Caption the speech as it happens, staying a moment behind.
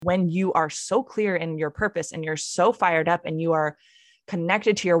when you are so clear in your purpose and you're so fired up and you are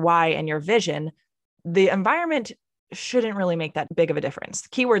connected to your why and your vision, the environment shouldn't really make that big of a difference. The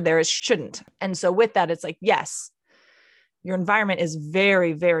keyword there is shouldn't. And so with that, it's like, yes, your environment is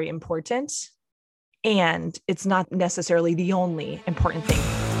very, very important. And it's not necessarily the only important thing.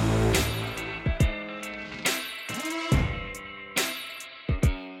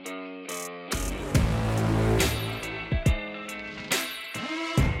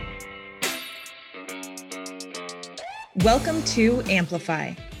 Welcome to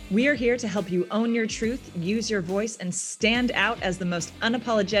Amplify. We are here to help you own your truth, use your voice, and stand out as the most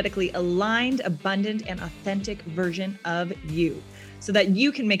unapologetically aligned, abundant, and authentic version of you, so that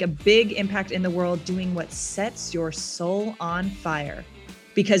you can make a big impact in the world doing what sets your soul on fire.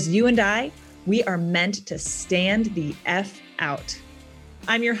 Because you and I, we are meant to stand the F out.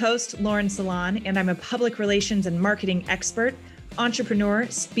 I'm your host, Lauren Salon, and I'm a public relations and marketing expert, entrepreneur,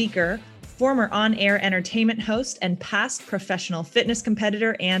 speaker, former on-air entertainment host, and past professional fitness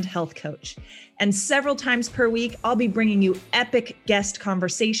competitor and health coach. And several times per week, I'll be bringing you epic guest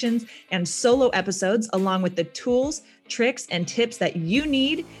conversations and solo episodes, along with the tools, tricks, and tips that you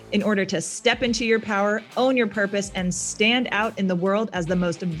need in order to step into your power, own your purpose, and stand out in the world as the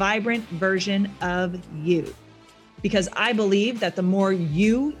most vibrant version of you. Because I believe that the more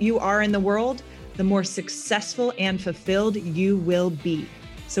you are in the world, the more successful and fulfilled you will be.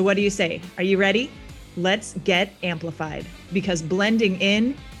 So what do you say? Are you ready? Let's get amplified, because blending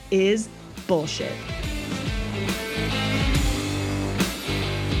in is bullshit.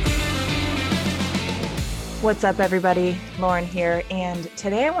 What's up, everybody? Lauren here. And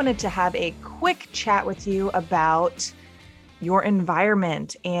today I wanted to have a quick chat with you about your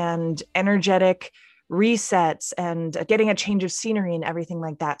environment and energetic resets and getting a change of scenery and everything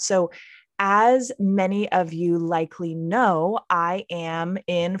like that. So as many of you likely know, I am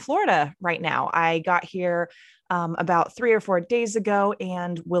in Florida right now. I got here about 3 or 4 days ago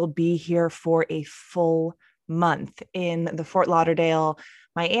and will be here for a full month in the Fort Lauderdale,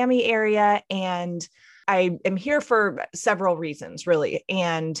 Miami area. And I am here for several reasons, really.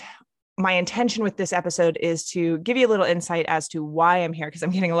 And my intention with this episode is to give you a little insight as to why I'm here, because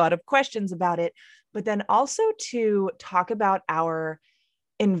I'm getting a lot of questions about it, but then also to talk about our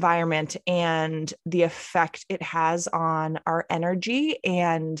environment and the effect it has on our energy.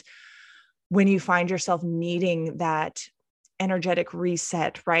 And when you find yourself needing that energetic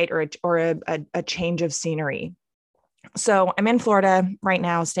reset, right? Or a change of scenery. So I'm in Florida right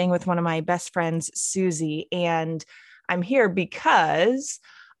now, staying with one of my best friends, Susie, and I'm here because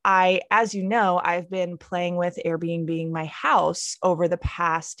as you know, I've been playing with Airbnb my house over the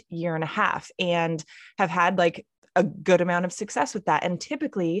past year and a half and have had like a good amount of success with that. And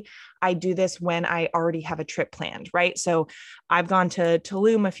typically I do this when I already have a trip planned, right? So I've gone to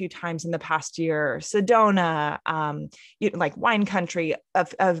Tulum a few times in the past year, Sedona, like wine country,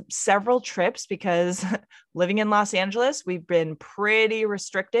 of several trips, because living in Los Angeles, we've been pretty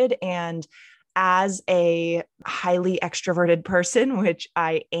restricted. And as a highly extroverted person, which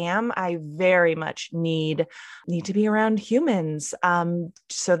I am, I very much need to be around humans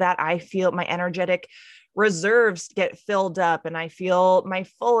so that I feel my energetic reserves get filled up and I feel my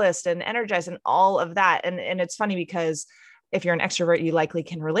fullest and energized and all of that. And it's funny because if you're an extrovert, you likely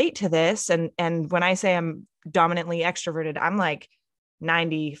can relate to this. And when I say I'm dominantly extroverted, I'm like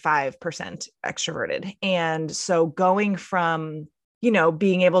 95% extroverted. And so going from,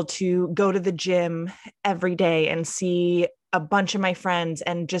 being able to go to the gym every day and see a bunch of my friends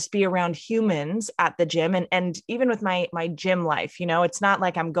and just be around humans at the gym. And even with my gym life, it's not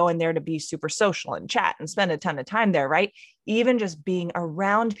like I'm going there to be super social and chat and spend a ton of time there, right? Even just being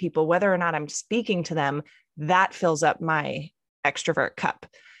around people, whether or not I'm speaking to them, that fills up my extrovert cup,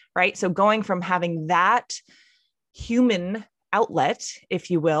 right? So going from having that human outlet,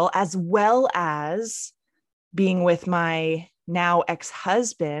 if you will, as well as being with my now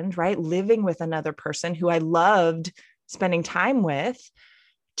ex-husband, right? Living with another person who I loved spending time with,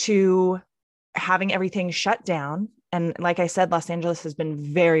 to having everything shut down. And like I said, Los Angeles has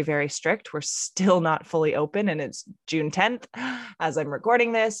been very, very strict. We're still not fully open, and it's June 10th as I'm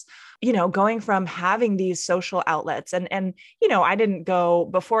recording this, going from having these social outlets and, I didn't go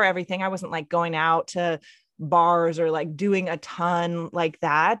before everything. I wasn't like going out to bars or like doing a ton like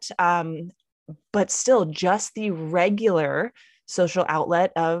that. But still just the regular social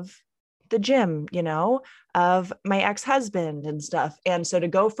outlet of the gym, of my ex-husband and stuff. And so to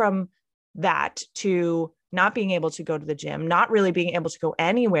go from that to not being able to go to the gym, not really being able to go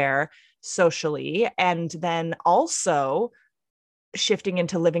anywhere socially, and then also shifting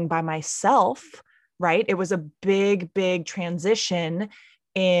into living by myself, right? It was a big, big transition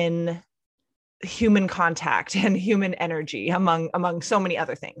in human contact and human energy, among so many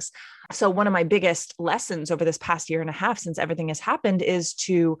other things. So one of my biggest lessons over this past year and a half since everything has happened is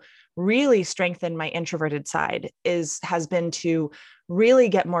to really strengthen my introverted side, has been to really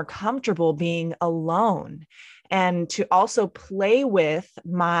get more comfortable being alone, and to also play with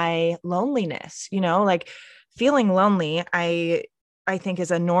my loneliness. Like feeling lonely, I think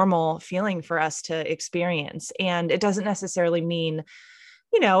is a normal feeling for us to experience. And it doesn't necessarily mean,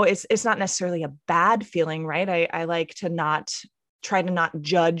 it's not necessarily a bad feeling, right? I like to not try to not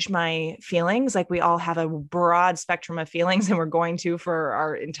judge my feelings. Like we all have a broad spectrum of feelings and we're going to for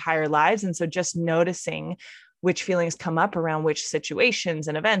our entire lives. And so just noticing which feelings come up around which situations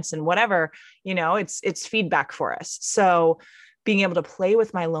and events and whatever, it's feedback for us. So being able to play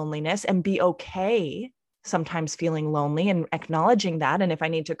with my loneliness and be okay sometimes feeling lonely and acknowledging that. And if I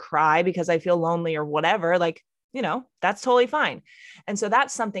need to cry because I feel lonely or whatever, like, that's totally fine. And so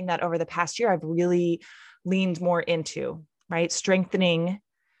that's something that over the past year, I've really leaned more into, right? Strengthening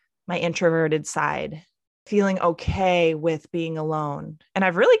my introverted side, feeling okay with being alone. And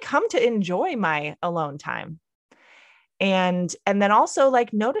I've really come to enjoy my alone time. And then also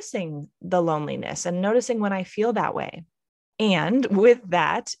like noticing the loneliness and noticing when I feel that way. And with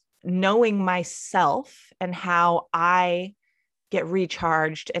that, knowing myself and how I get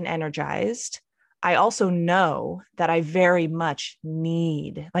recharged and energized, I also know that I very much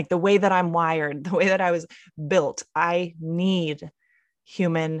need, like the way that I'm wired, the way that I was built, I need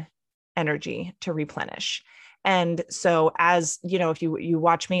human energy to replenish. And so as, if you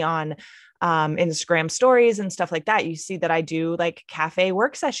watch me on Instagram stories and stuff like that, you see that I do like cafe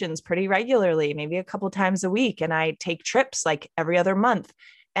work sessions pretty regularly, maybe a couple times a week. And I take trips like every other month.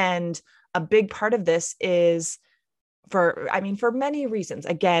 And a big part of this is for many reasons,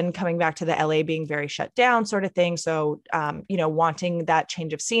 again, coming back to the LA being very shut down sort of thing. So, wanting that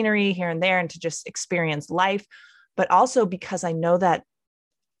change of scenery here and there and to just experience life, but also because I know that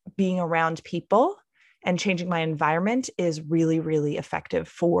being around people and changing my environment is really, really effective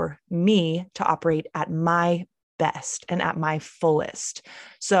for me to operate at my best and at my fullest.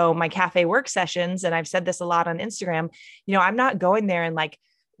 So my cafe work sessions, and I've said this a lot on Instagram, I'm not going there and like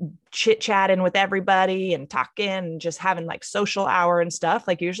chit chatting with everybody and talking and just having like social hour and stuff.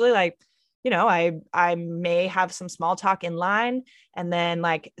 Like usually like, I may have some small talk in line and then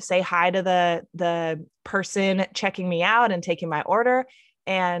like say hi to the person checking me out and taking my order,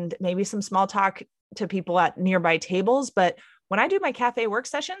 and maybe some small talk to people at nearby tables. But when I do my cafe work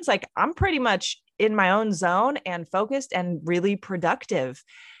sessions, like I'm pretty much in my own zone and focused and really productive.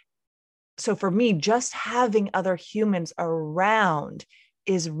 So for me, just having other humans around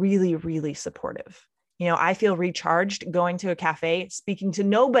is really, really supportive. I feel recharged going to a cafe, speaking to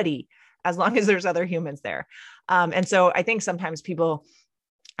nobody, as long as there's other humans there. And so I think sometimes people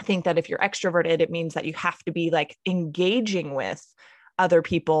think that if you're extroverted, it means that you have to be like engaging with other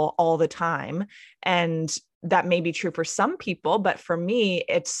people all the time. And that may be true for some people, but for me,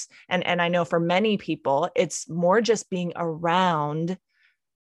 it's, and I know for many people, it's more just being around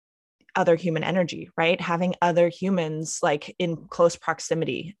other human energy, right? Having other humans like in close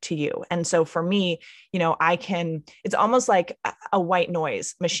proximity to you. And so for me, it's almost like a white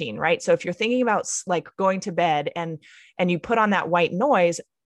noise machine, right? So if you're thinking about like going to bed and you put on that white noise,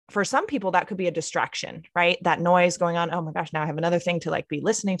 for some people that could be a distraction, right? That noise going on, oh my gosh, now I have another thing to like be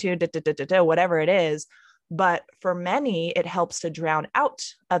listening to, whatever it is. But for many, it helps to drown out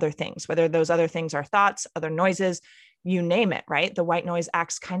other things, whether those other things are thoughts, other noises, you name it, right? The white noise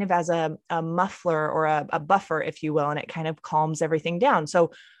acts kind of as a muffler or a buffer, if you will, and it kind of calms everything down.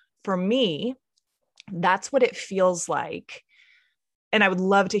 So for me, that's what it feels like. And I would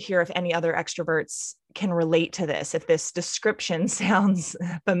love to hear if any other extroverts can relate to this, if this description sounds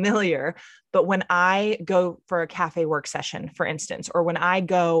familiar. But when I go for a cafe work session, for instance, or when I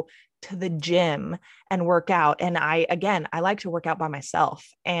go to the gym and work out, and I like to work out by myself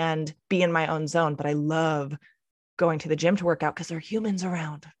and be in my own zone, but I love going to the gym to work out because there are humans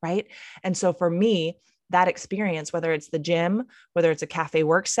around, right? And so for me, that experience, whether it's the gym, whether it's a cafe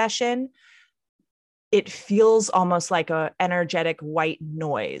work session, it feels almost like a energetic white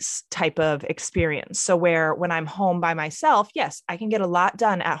noise type of experience. So where when I'm home by myself, yes, I can get a lot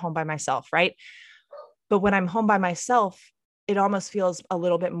done at home by myself, right? But when I'm home by myself, it almost feels a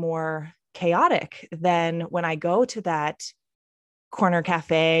little bit more chaotic than when I go to that corner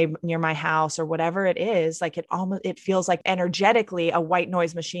cafe near my house or whatever it is. Like it feels like energetically a white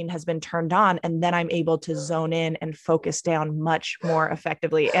noise machine has been turned on, and then I'm able to zone in and focus down much more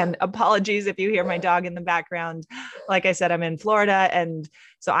effectively. And apologies if you hear my dog in the background. Like I said, I'm in Florida, and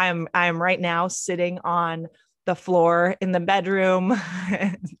so I am right now sitting on the floor in the bedroom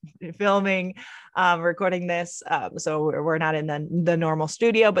filming, recording this. So we're not in the normal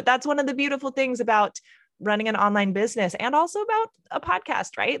studio, but that's one of the beautiful things about running an online business and also about a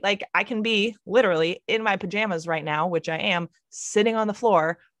podcast, right? Like I can be literally in my pajamas right now, which I am, sitting on the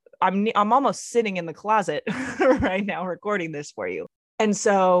floor. I'm almost sitting in the closet right now recording this for you. And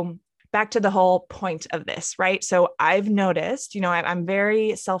so back to the whole point of this, right? So I've noticed, I'm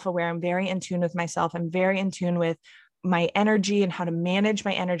very self-aware. I'm very in tune with myself. I'm very in tune with my energy and how to manage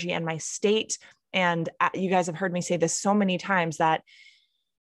my energy and my state. And you guys have heard me say this so many times that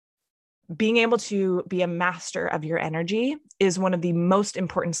being able to be a master of your energy is one of the most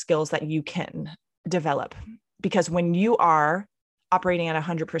important skills that you can develop. Because when you are operating at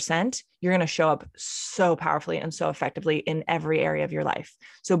 100%, you're going to show up so powerfully and so effectively in every area of your life.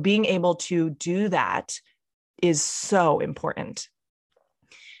 So being able to do that is so important.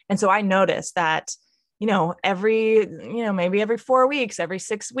 And so I noticed that, maybe every 4 weeks, every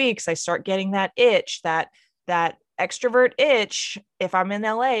 6 weeks, I start getting that itch, that extrovert itch, if I'm in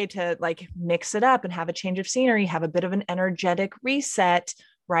LA, to like mix it up and have a change of scenery, have a bit of an energetic reset,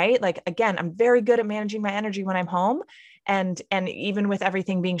 right? Like, again, I'm very good at managing my energy when I'm home. And even with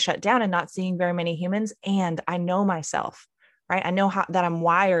everything being shut down and not seeing very many humans, and I know myself, right? I know that I'm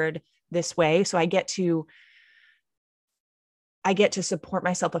wired this way. So I get to support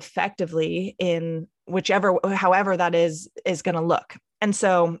myself effectively in however that is going to look. And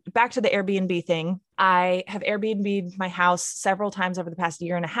so back to the Airbnb thing, I have Airbnb'd my house several times over the past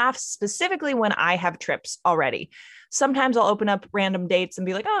year and a half, specifically when I have trips already. Sometimes I'll open up random dates and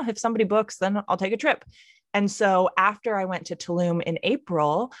be like, oh, if somebody books, then I'll take a trip. And so after I went to Tulum in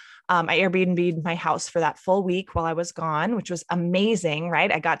April, I Airbnb'd my house for that full week while I was gone, which was amazing,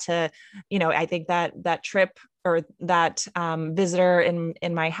 right? I got to, I think that trip or that visitor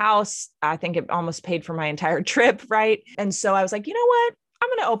in my house, I think it almost paid for my entire trip, right? And so I was like, you know what? I'm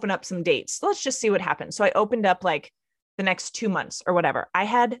going to open up some dates. Let's just see what happens. So I opened up like the next 2 months or whatever. I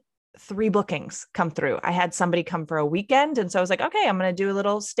had 3 bookings come through. I had somebody come for a weekend. And so I was like, okay, I'm going to do a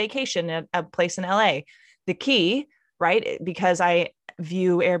little staycation at a place in LA. The key, right? Because I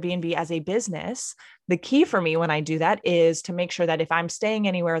view Airbnb as a business, the key for me when I do that is to make sure that if I'm staying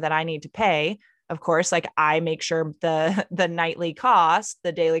anywhere that I need to pay, of course, like I make sure the nightly cost,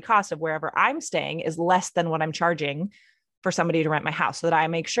 the daily cost of wherever I'm staying is less than what I'm charging for somebody to rent my house, so that I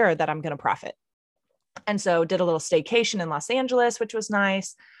make sure that I'm going to profit. And so did a little staycation in Los Angeles, which was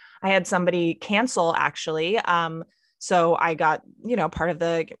nice. I had somebody cancel actually. So I got, part of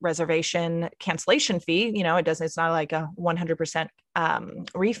the reservation cancellation fee, it's not like a 100%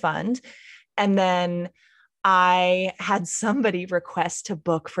 refund. And then I had somebody request to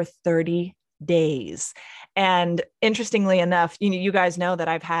book for 30 days. And interestingly enough, you guys know that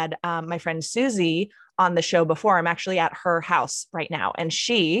I've had my friend Susie on the show before. I'm actually at her house right now. And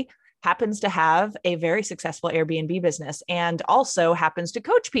she happens to have a very successful Airbnb business and also happens to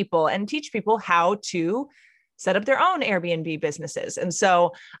coach people and teach people how to set up their own Airbnb businesses. And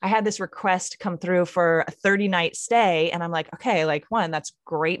so I had this request come through for a 30-night stay. And I'm like, okay, like one, that's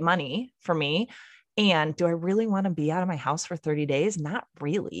great money for me. And do I really want to be out of my house for 30 days? Not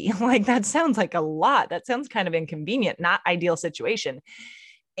really. Like that sounds like a lot. That sounds kind of inconvenient, not ideal situation.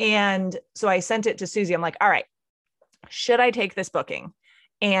 And so I sent it to Susie. I'm like, all right, should I take this booking?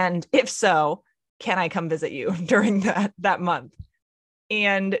 And if so, can I come visit you during that month?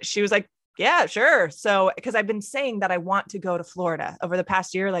 And she was like, yeah, sure. So, because I've been saying that I want to go to Florida over the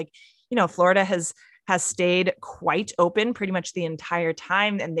past year, like, Florida has stayed quite open pretty much the entire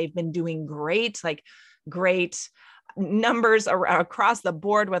time. And they've been doing great numbers across the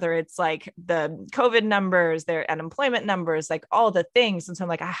board, whether it's like the COVID numbers, their unemployment numbers, like all the things. And so I'm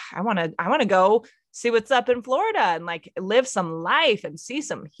like, I want to go see what's up in Florida and like live some life and see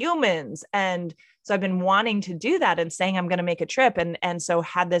some humans. And so I've been wanting to do that and saying I'm going to make a trip. And so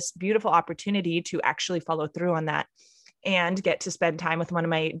had this beautiful opportunity to actually follow through on that and get to spend time with one of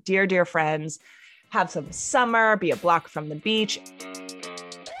my dear, dear friends, have some summer, be a block from the beach.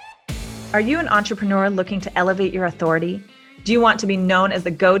 Are you an entrepreneur looking to elevate your authority? Do you want to be known as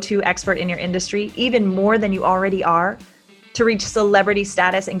the go-to expert in your industry, even more than you already are? To reach celebrity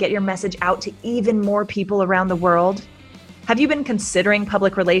status and get your message out to even more people around the world? Have you been considering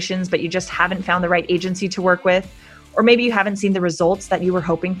public relations, but you just haven't found the right agency to work with? Or maybe you haven't seen the results that you were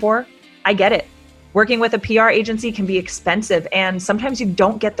hoping for? I get it. Working with a PR agency can be expensive, and sometimes you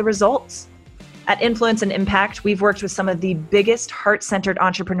don't get the results. At Influence and Impact, we've worked with some of the biggest heart-centered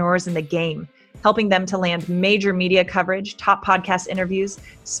entrepreneurs in the game, helping them to land major media coverage, top podcast interviews,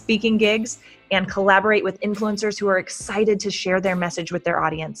 speaking gigs, and collaborate with influencers who are excited to share their message with their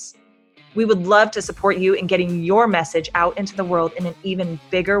audience. We would love to support you in getting your message out into the world in an even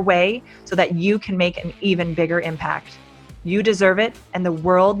bigger way so that you can make an even bigger impact. You deserve it, and the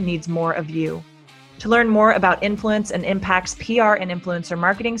world needs more of you. To learn more about Influence and Impact's PR and influencer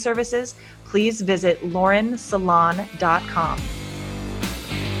marketing services, please visit laurensalon.com.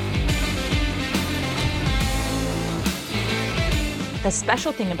 The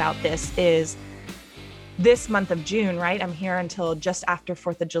special thing about this is this month of June, right? I'm here until just after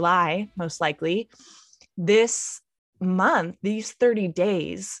 4th of July, most likely. This month, these 30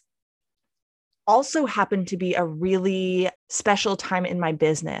 days also happen to be a really special time in my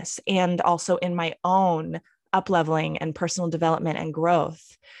business and also in my own up-leveling and personal development and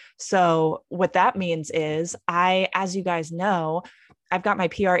growth. So what that means is as you guys know, I've got my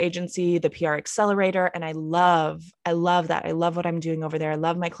PR agency, the PR Accelerator, and I love that. I love what I'm doing over there. I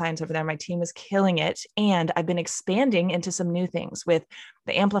love my clients over there. My team is killing it. And I've been expanding into some new things with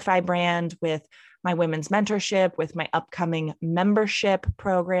the Amplify brand, with my women's mentorship, with my upcoming membership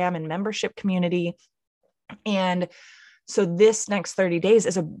program and membership community. And so this next 30 days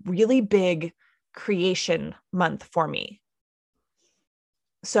is a really big creation month for me.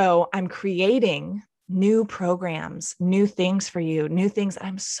 So I'm creating new programs, new things for you, new things that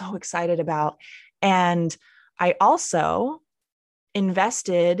I'm so excited about. And I also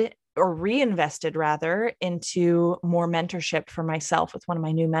reinvested rather into more mentorship for myself with one of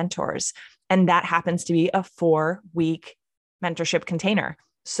my new mentors. And that happens to be a 4-week mentorship container.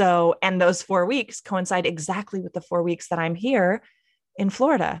 So, and those 4 weeks coincide exactly with the 4 weeks that I'm here in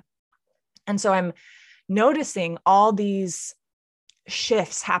Florida. And so I'm noticing all these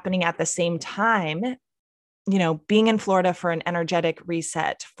shifts happening at the same time, being in Florida for an energetic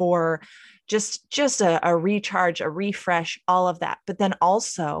reset, for just a recharge, a refresh, all of that. But then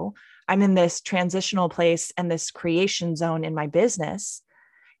also I'm in this transitional place and this creation zone in my business.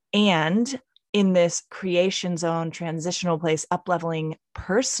 And in this creation zone, transitional place, up-leveling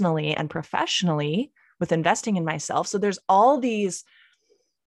personally and professionally with investing in myself. So there's all these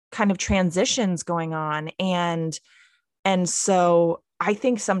kind of transitions going on. And so I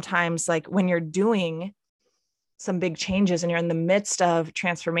think sometimes, like, when you're doing some big changes and you're in the midst of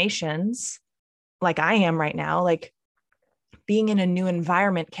transformations, like I am right now, like, being in a new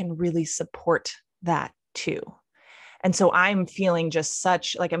environment can really support that too. And so I'm feeling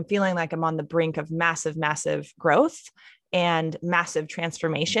I'm feeling like I'm on the brink of massive, massive growth and massive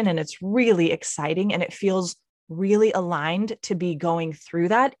transformation. And it's really exciting. And it feels really aligned to be going through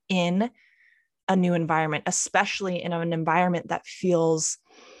that in a new environment, especially in an environment that feels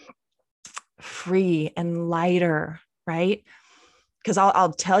free and lighter, right? Because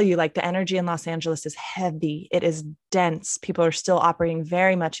I'll tell you, like, the energy in Los Angeles is heavy. It is dense. People are still operating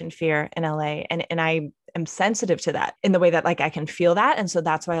very much in fear in LA. And I am sensitive to that in the way that, like, I can feel that. And so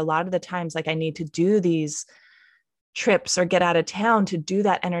that's why a lot of the times, like, I need to do these trips or get out of town to do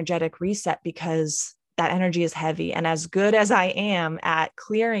that energetic reset, because that energy is heavy. And as good as I am at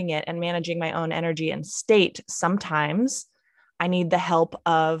clearing it and managing my own energy and state, sometimes I need the help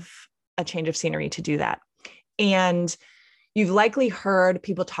of a change of scenery to do that. And you've likely heard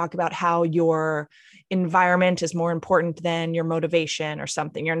people talk about how your environment is more important than your motivation or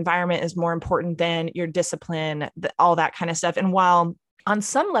something. Your environment is more important than your discipline, all that kind of stuff. And while on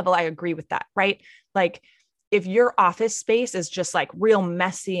some level, I agree with that, right? Like, if your office space is just like real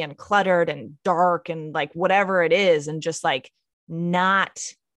messy and cluttered and dark and like whatever it is, and just like not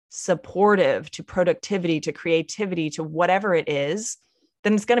supportive to productivity, to creativity, to whatever it is,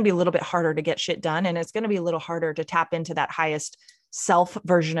 then it's going to be a little bit harder to get shit done. And it's going to be a little harder to tap into that highest self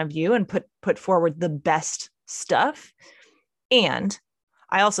version of you and put forward the best stuff. And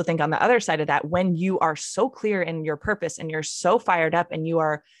I also think on the other side of that, when you are so clear in your purpose and you're so fired up and you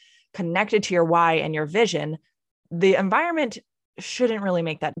are connected to your why and your vision, the environment shouldn't really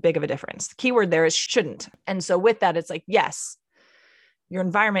make that big of a difference. The keyword there is shouldn't. And so with that, it's like, yes, your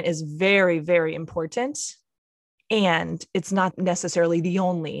environment is very, very important. And it's not necessarily the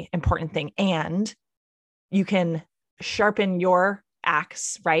only important thing. And you can sharpen your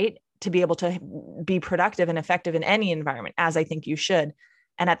axe, right, to be able to be productive and effective in any environment, as I think you should.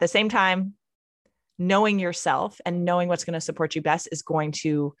 And at the same time, knowing yourself and knowing what's going to support you best is going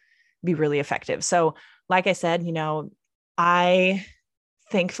to be really effective. So like I said, I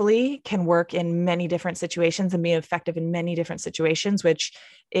thankfully can work in many different situations and be effective in many different situations, which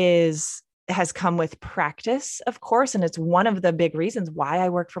has come with practice, of course. And it's one of the big reasons why I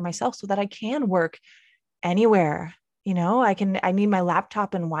work for myself, so that I can work anywhere. I need my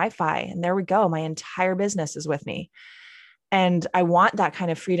laptop and Wi-Fi, and there we go. My entire business is with me. And I want that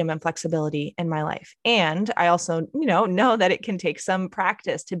kind of freedom and flexibility in my life. And I also, know that it can take some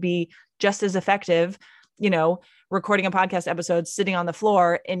practice to be just as effective, recording a podcast episode sitting on the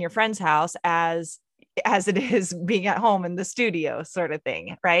floor in your friend's house as it is being at home in the studio, sort of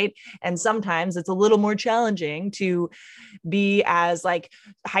thing, right? And sometimes it's a little more challenging to be as like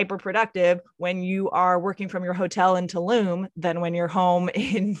hyper productive when you are working from your hotel in Tulum than when you're home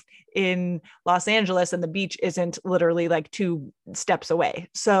in Los Angeles and the beach isn't literally like 2 steps away.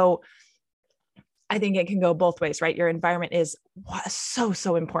 So I think it can go both ways, right? Your environment is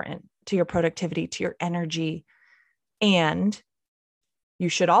so important to your productivity, to your energy. And you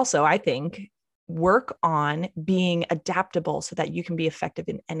should also, I think, work on being adaptable so that you can be effective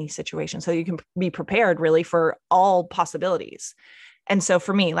in any situation, so you can be prepared really for all possibilities. And so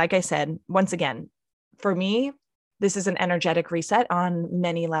for me, like I said, once again, for me, this is an energetic reset on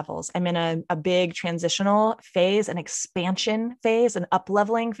many levels. I'm in a big transitional phase, an expansion phase, an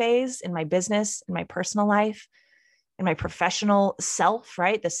up-leveling phase in my business, in my personal life, in my professional self,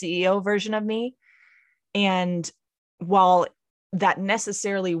 right? The CEO version of me. And while that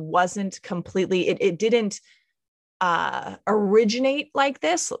necessarily wasn't completely, it didn't originate like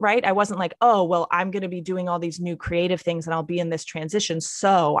this, right? I wasn't like, oh, well, I'm going to be doing all these new creative things and I'll be in this transition,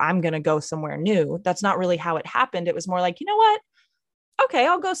 so I'm going to go somewhere new. That's not really how it happened. It was more like, you know what? Okay,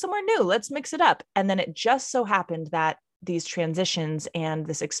 I'll go somewhere new. Let's mix it up. And then it just so happened that these transitions and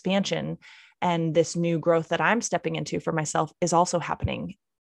this expansion and this new growth that I'm stepping into for myself is also happening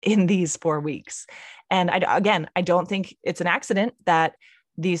in these 4 weeks. And I don't think it's an accident that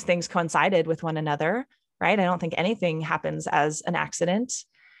these things coincided with one another, right? I don't think anything happens as an accident,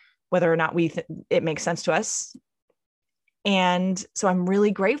 whether or not it makes sense to us. And so I'm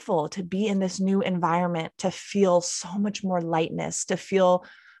really grateful to be in this new environment, to feel so much more lightness, to feel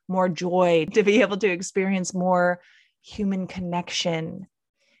more joy, to be able to experience more human connection.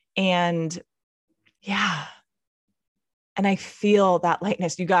 And yeah. And I feel that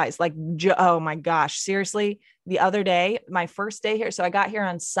lightness, you guys, like, oh my gosh, seriously, the other day, my first day here. So I got here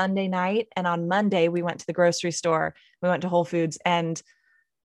on Sunday night, and on Monday, we went to the grocery store. We went to Whole Foods, and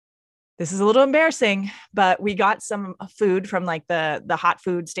this is a little embarrassing, but we got some food from like the hot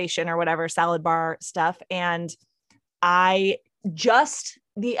food station or whatever, salad bar stuff. And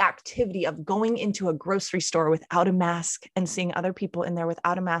the activity of going into a grocery store without a mask and seeing other people in there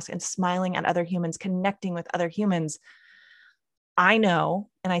without a mask and smiling at other humans, connecting with other humans, I know,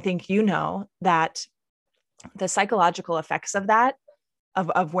 and I think you know, that the psychological effects of that,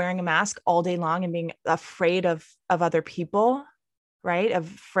 of wearing a mask all day long and being afraid of other people, right?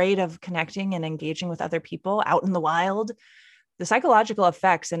 Afraid of connecting and engaging with other people out in the wild, the psychological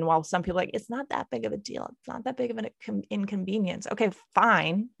effects. And while some people are like, it's not that big of a deal, it's not that big of an inconvenience. Okay,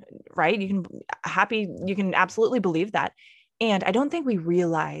 fine, right? You can absolutely believe that. And I don't think we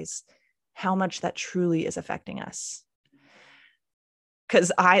realize how much that truly is affecting us. Cause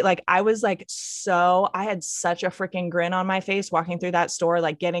I had such a freaking grin on my face walking through that store,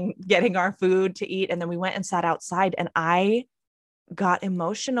 like getting our food to eat. And then we went and sat outside and I got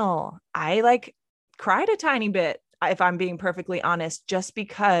emotional. I like cried a tiny bit, if I'm being perfectly honest, just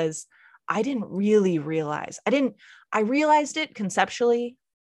because I didn't really realize. I realized it conceptually,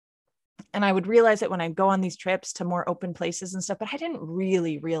 and I would realize it when I go on these trips to more open places and stuff, but I didn't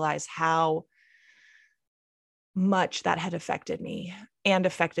really realize how much that had affected me and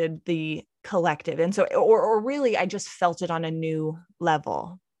affected the collective. And so, or really, I just felt it on a new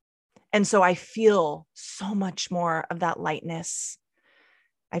level. And so I feel so much more of that lightness.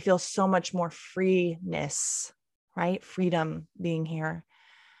 I feel so much more freeness, right? Freedom being here.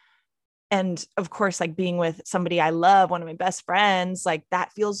 And of course, like being with somebody I love, one of my best friends, like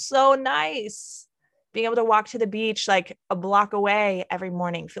that feels so nice. Being able to walk to the beach, like a block away every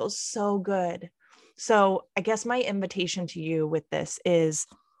morning, feels so good. So I guess my invitation to you with this is,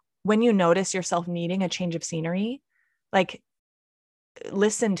 when you notice yourself needing a change of scenery, like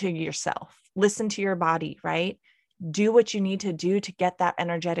listen to yourself, listen to your body, right? Do what you need to do to get that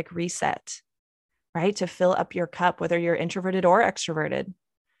energetic reset, right? To fill up your cup, whether you're introverted or extroverted.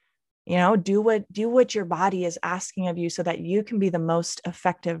 Do what your body is asking of you so that you can be the most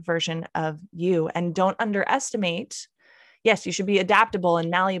effective version of you. And don't underestimate. Yes, you should be adaptable and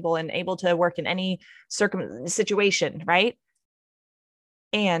malleable and able to work in any situation, right?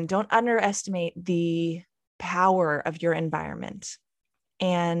 And don't underestimate the power of your environment,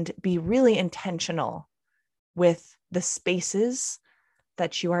 and be really intentional with the spaces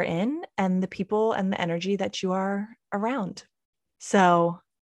that you are in and the people and the energy that you are around. So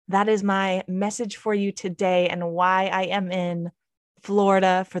that is my message for you today, and why I am in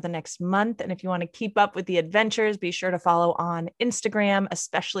Florida for the next month. And if you want to keep up with the adventures, be sure to follow on Instagram,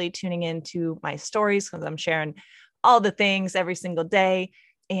 especially tuning into my stories because I'm sharing all the things every single day.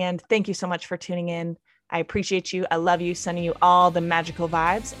 And thank you so much for tuning in. I appreciate you. I love you, sending you all the magical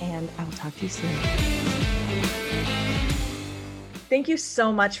vibes, and I will talk to you soon. Thank you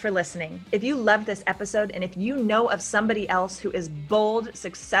so much for listening. If you loved this episode and if you know of somebody else who is bold,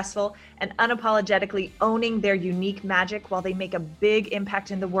 successful, and unapologetically owning their unique magic while they make a big impact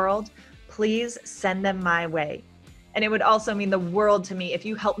in the world, please send them my way. And it would also mean the world to me if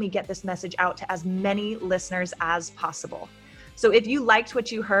you help me get this message out to as many listeners as possible. So if you liked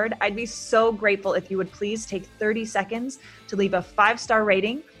what you heard, I'd be so grateful if you would please take 30 seconds to leave a 5-star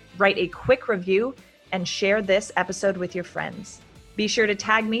rating, write a quick review, and share this episode with your friends. Be sure to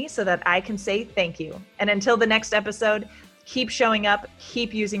tag me so that I can say thank you. And until the next episode, keep showing up,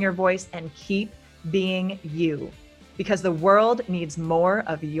 keep using your voice, and keep being you, because the world needs more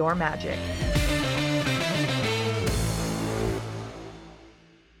of your magic.